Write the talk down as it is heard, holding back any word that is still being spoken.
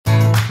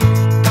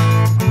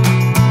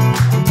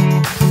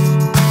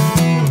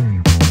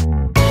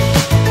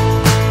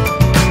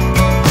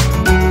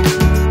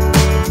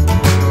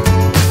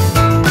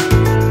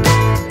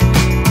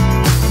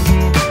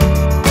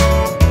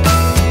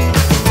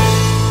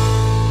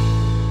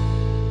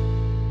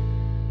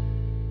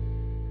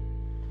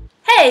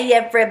Hey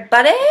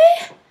everybody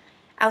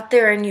out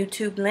there in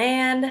YouTube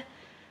land.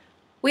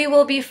 We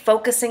will be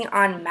focusing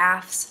on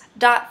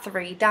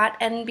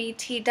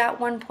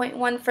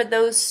maths.3.nbt.1.1 for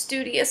those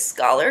studious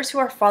scholars who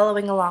are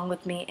following along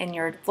with me in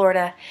your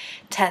Florida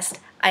test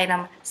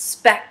item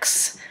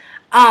specs.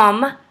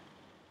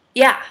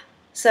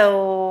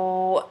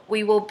 So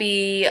we will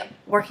be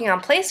working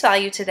on place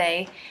value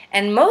today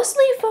and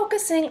mostly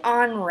focusing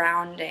on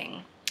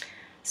rounding.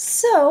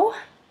 So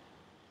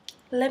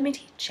let me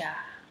teach ya.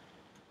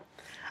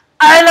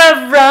 I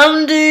love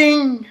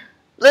rounding.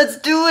 Let's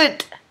do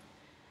it.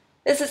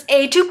 This is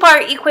a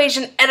two-part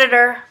equation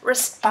editor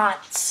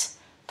response.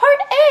 Part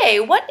A,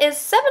 what is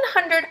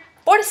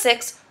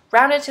 746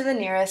 rounded to the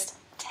nearest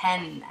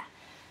 10?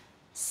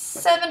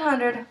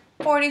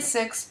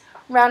 746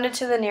 rounded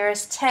to the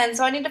nearest 10.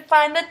 So I need to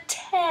find the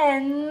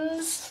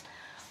tens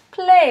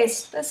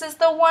place. This is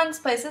the ones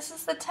place. This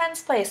is the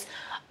tens place.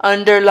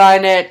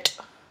 Underline it.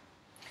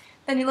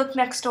 Then you look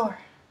next door,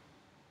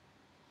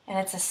 and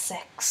it's a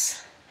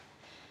 6.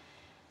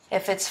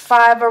 If it's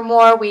 5 or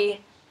more,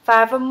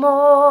 5 or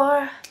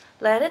more,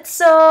 let it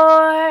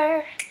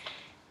soar.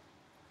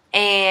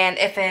 And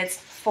if it's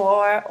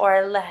 4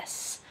 or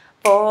less,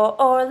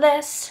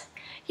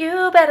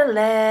 you better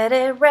let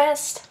it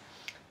rest.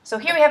 So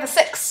here we have a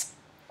 6.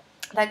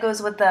 That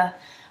goes with the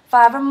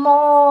 5 or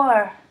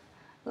more,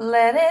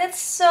 let it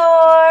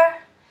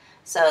soar.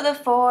 So the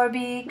 4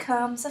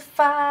 becomes a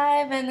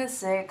 5 and the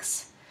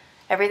 6.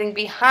 Everything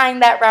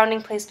behind that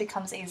rounding place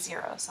becomes a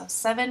 0. So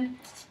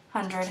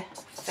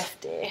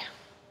 750.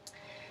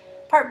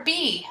 Part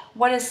B,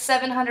 what is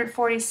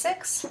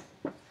 746?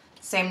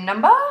 Same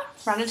number,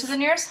 rounded to the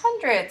nearest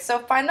hundred. So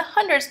find the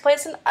hundreds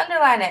place and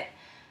underline it.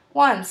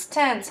 Ones,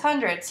 tens,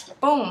 hundreds,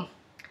 boom.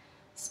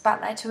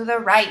 Spotlight to the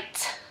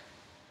right.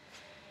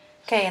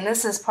 Okay, and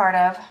this is part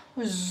of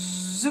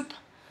zoop.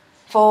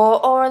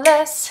 4 or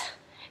less,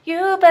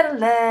 you better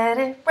let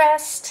it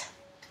rest.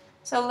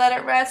 So let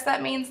it rest,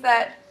 that means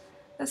that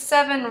the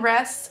 7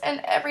 rests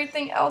and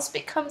everything else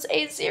becomes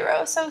a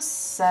 0. So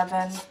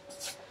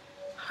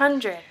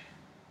 700.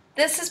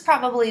 This is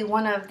probably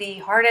one of the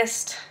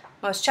hardest,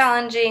 most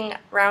challenging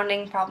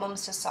rounding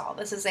problems to solve.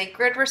 This is a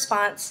grid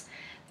response.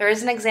 There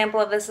is an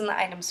example of this in the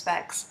item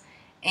specs,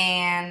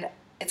 and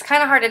it's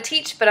kind of hard to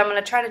teach, but I'm going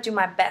to try to do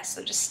my best.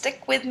 So just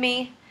stick with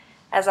me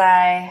as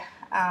I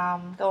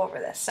go over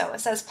this. So it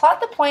says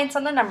plot the points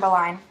on the number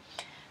line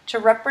to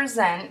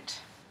represent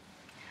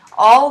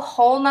all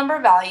whole number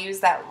values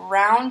that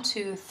round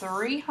to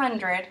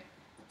 300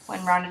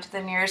 when rounded to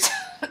the nearest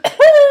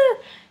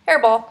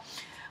hairball,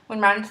 when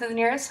rounded to the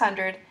nearest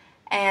 100,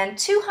 and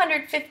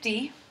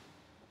 250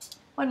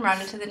 when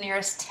rounded to the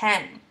nearest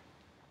 10.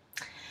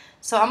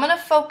 So I'm going to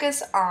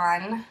focus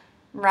on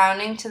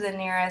rounding to the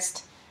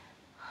nearest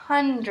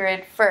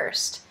 100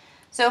 first.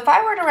 So if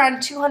I were to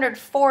round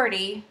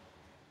 240,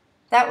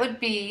 that would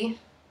be,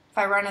 if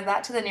I rounded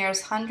that to the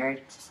nearest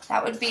 100,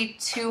 that would be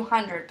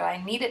 200, but I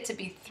need it to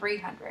be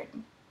 300.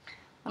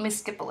 Let me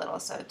skip a little,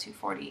 so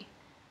 240.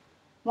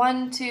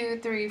 1, 2,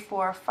 3,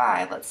 4,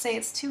 5. Let's say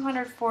it's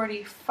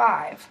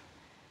 245.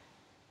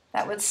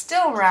 That would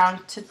still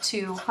round to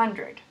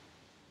 200.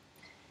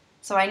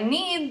 So I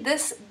need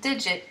this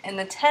digit in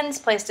the tens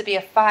place to be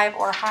a 5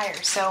 or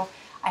higher. So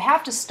I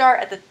have to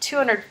start at the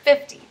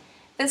 250.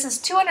 This is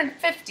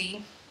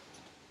 250,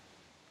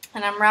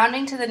 and I'm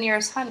rounding to the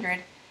nearest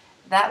 100.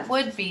 That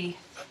would be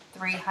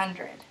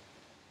 300.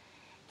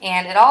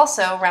 And it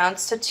also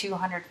rounds to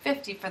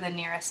 250 for the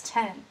nearest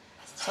 10.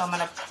 So I'm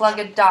going to plug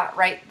a dot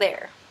right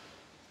there.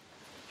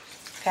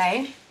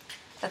 Okay?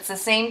 That's the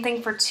same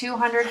thing for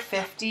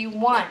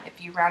 251.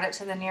 If you round it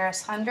to the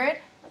nearest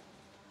 100,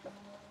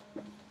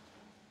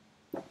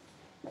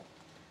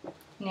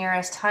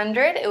 nearest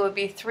 100, it would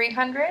be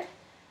 300.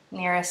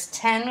 Nearest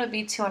 10 would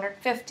be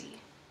 250.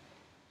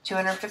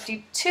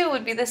 252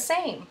 would be the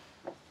same.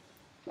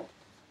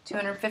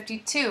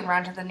 252,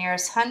 round to the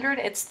nearest 100,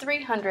 it's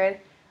 300.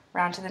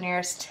 Round to the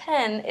nearest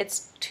 10,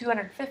 it's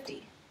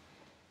 250.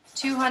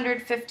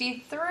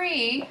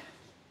 253,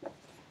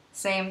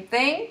 same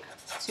thing.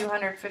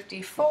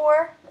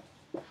 254,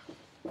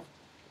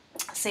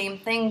 same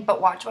thing, but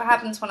watch what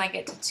happens when I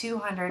get to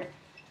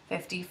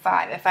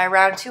 255. If I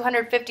round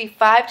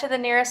 255 to the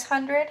nearest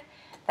 100,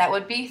 that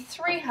would be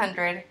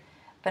 300,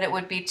 but it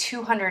would be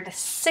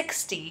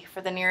 260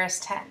 for the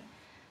nearest 10.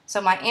 So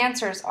my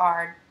answers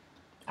are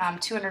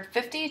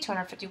 250,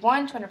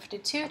 251,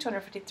 252,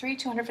 253,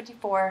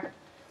 254,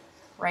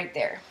 right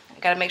there. I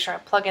gotta make sure I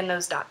plug in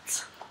those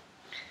dots.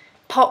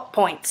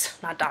 Points,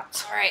 not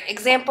dots. All right,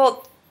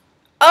 example.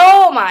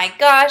 Oh my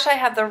gosh, I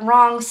have the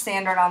wrong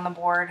standard on the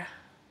board.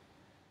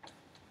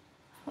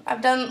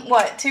 I've done,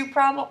 what, 2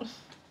 problems?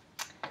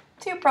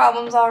 2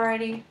 problems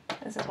already.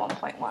 This is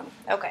 1.1.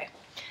 Okay,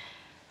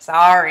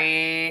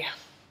 sorry.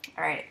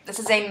 All right, this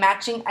is a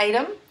matching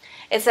item.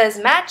 It says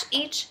match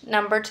each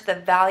number to the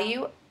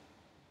value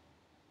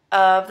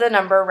of the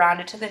number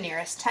rounded to the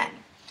nearest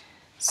 10.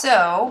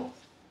 So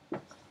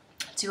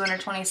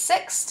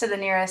 226 to the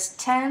nearest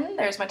 10.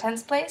 There's my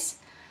tens place.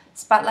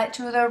 Spotlight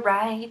to the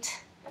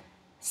right.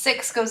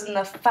 6 goes in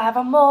the 5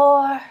 or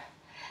more.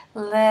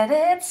 Let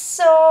it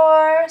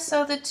soar,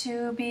 so the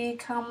 2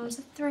 becomes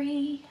a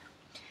 3.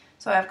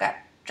 So I've got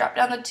drop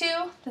down the 2,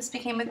 this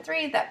became a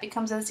 3, that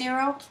becomes a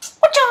 0.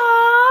 Whatcha?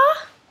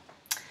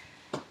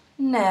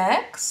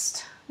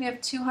 Next, we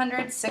have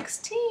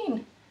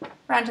 216.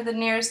 Round to the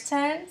nearest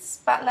 10,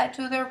 spotlight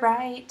to the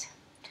right.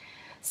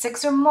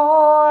 6 or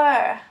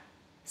more,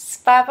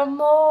 5 or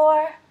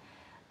more.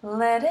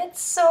 Let it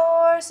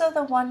soar, so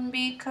the 1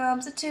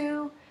 becomes a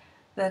 2.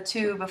 The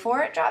 2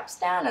 before it drops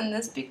down, and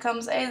this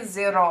becomes a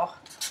 0.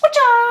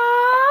 Whatcha?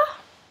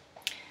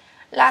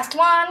 Last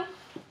one,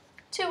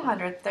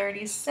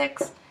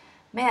 236.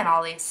 Man,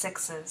 all these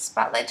 6s.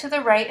 Spotlight to the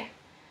right.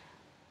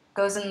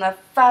 Goes in the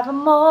 5 or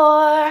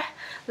more.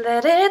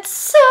 Let it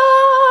soar.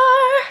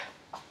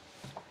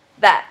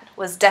 That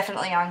was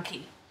definitely on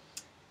key.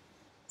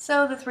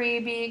 So the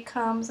 3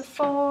 becomes a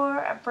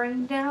 4. I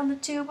bring down the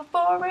 2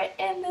 before it,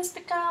 and this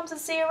becomes a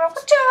 0.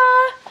 Whatcha?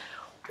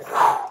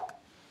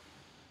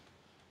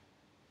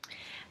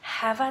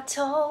 Have I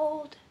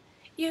told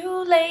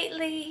you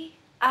lately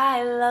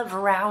I love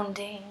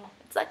rounding?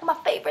 It's like my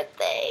favorite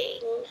thing.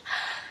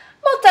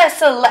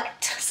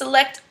 Multi-select.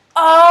 Select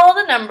all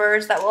the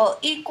numbers that will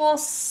equal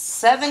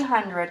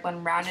 700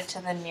 when rounded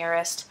to the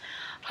nearest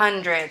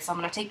hundred. So I'm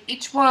going to take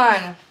each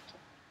one.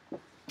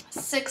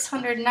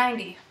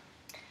 690.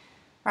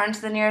 Round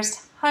to the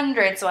nearest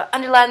hundred. So I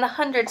underline the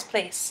hundreds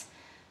place.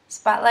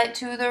 Spotlight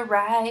to the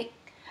right.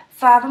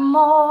 5 or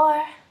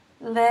more.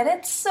 Let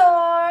it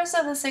soar,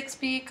 so the 6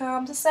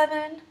 becomes a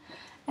 7,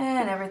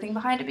 and everything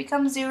behind it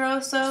becomes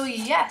 0. So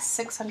yes,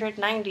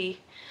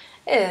 690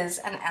 is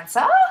an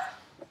answer.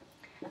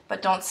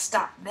 But don't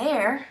stop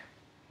there.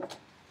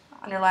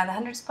 Underline the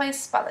hundreds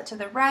place, spotlight to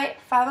the right,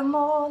 5 or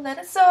more, let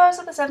it soar,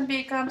 so the 7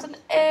 becomes an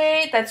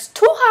 8. That's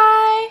too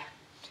high.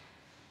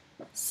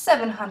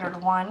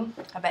 701.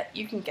 I bet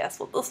you can guess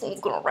what this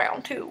one's going to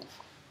round to.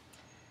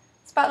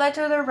 Spotlight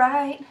to the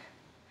right,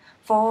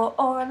 4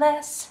 or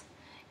less.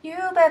 You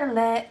better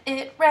let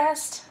it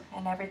rest,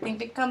 and everything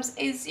becomes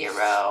a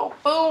 0.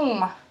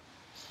 Boom.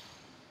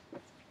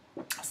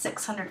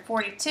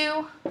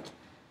 642.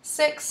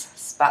 6,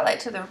 spotlight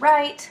to the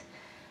right.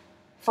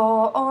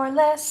 4 or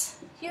less.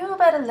 You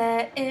better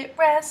let it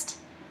rest,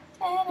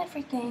 and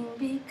everything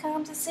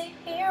becomes a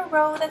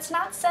 0. That's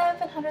not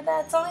 700,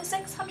 that's only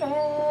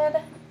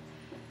 600.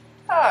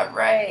 All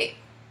right.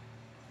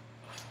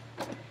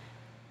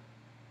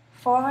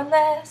 4 or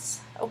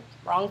less. Oh,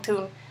 wrong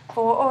tune.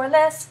 4 or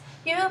less.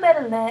 You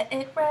better let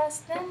it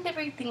rest, and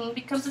everything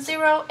becomes a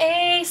 0.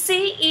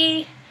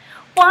 ACE.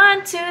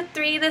 1, 2,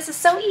 3. This is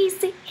so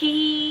easy.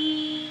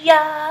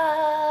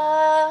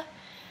 Yeah.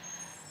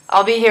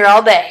 I'll be here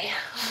all day.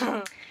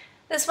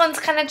 This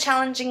one's kind of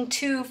challenging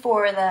too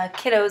for the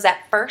kiddos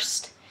at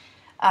first,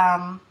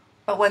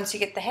 but once you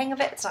get the hang of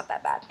it, it's not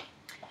that bad.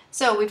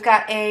 So we've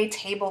got a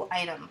table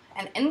item.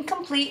 An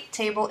incomplete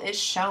table is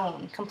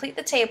shown. Complete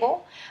the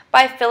table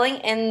by filling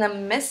in the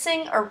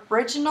missing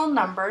original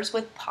numbers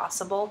with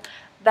possible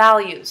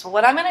values. Well,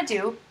 what I'm going to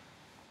do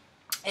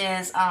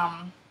is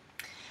I'm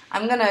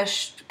going to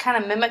kind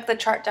of mimic the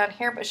chart down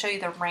here, but show you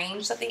the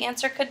range that the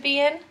answer could be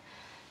in.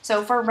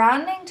 So for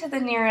rounding to the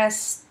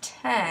nearest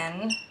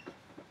 10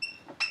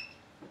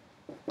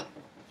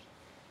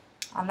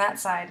 on that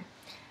side,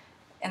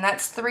 and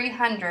that's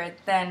 300,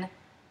 then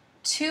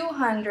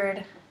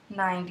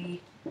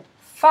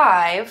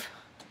 295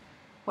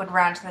 would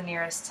round to the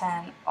nearest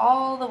 10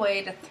 all the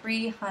way to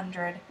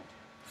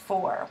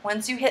 304.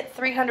 Once you hit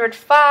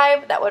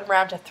 305, that would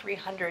round to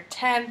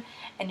 310,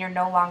 and you're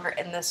no longer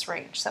in this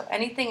range. So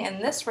anything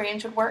in this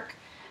range would work.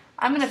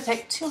 I'm going to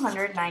pick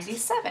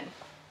 297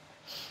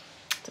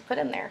 to put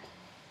in there.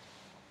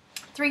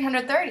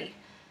 330.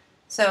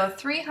 So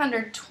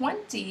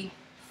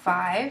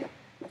 325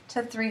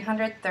 to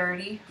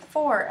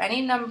 334.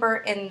 Any number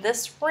in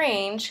this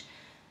range,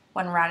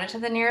 when rounded to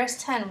the nearest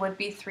 10, would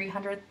be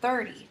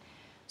 330.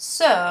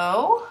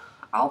 So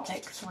I'll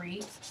pick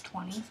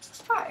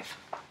 325.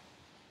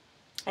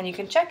 And you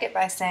can check it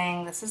by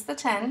saying this is the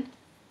 10.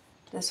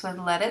 This would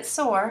let it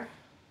soar,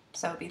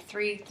 so it would be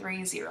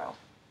 330.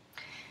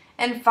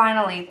 And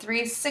finally,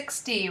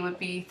 360 would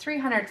be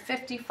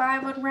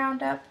 355 would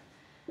round up.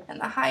 And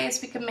the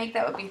highest we could make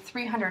that would be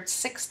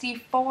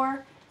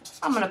 364.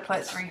 I'm going to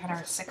put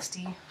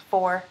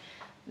 364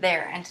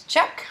 there. And to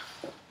check,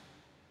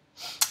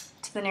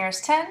 to the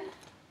nearest 10,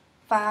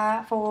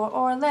 5, 4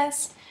 or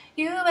less,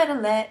 you better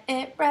let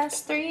it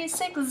rest.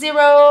 360.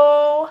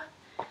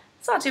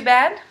 It's not too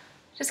bad.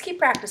 Just keep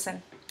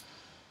practicing.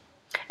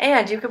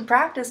 And you can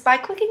practice by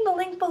clicking the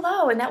link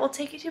below, and that will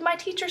take you to my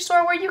teacher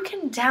store where you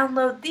can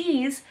download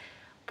these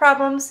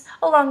problems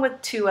along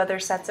with 2 other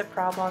sets of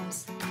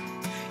problems.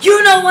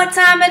 You know what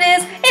time it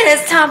is. It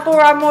is time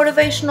for our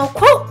motivational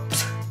quote.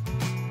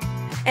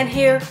 And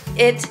here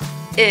it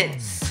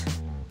is.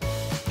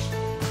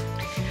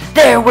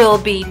 There will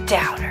be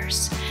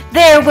doubters.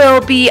 There will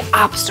be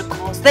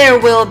obstacles. There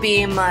will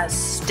be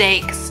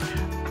mistakes.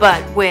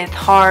 But with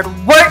hard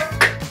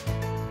work,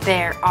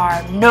 there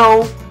are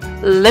no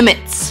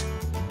limits.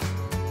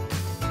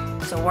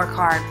 So work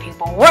hard,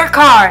 people. Work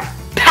hard!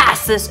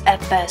 Pass this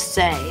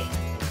FSA.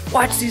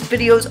 Watch these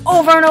videos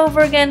over and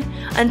over again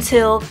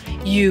until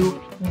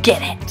you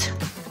get it.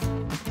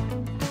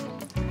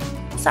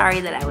 Sorry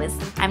that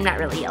I'm not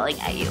really yelling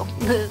at you.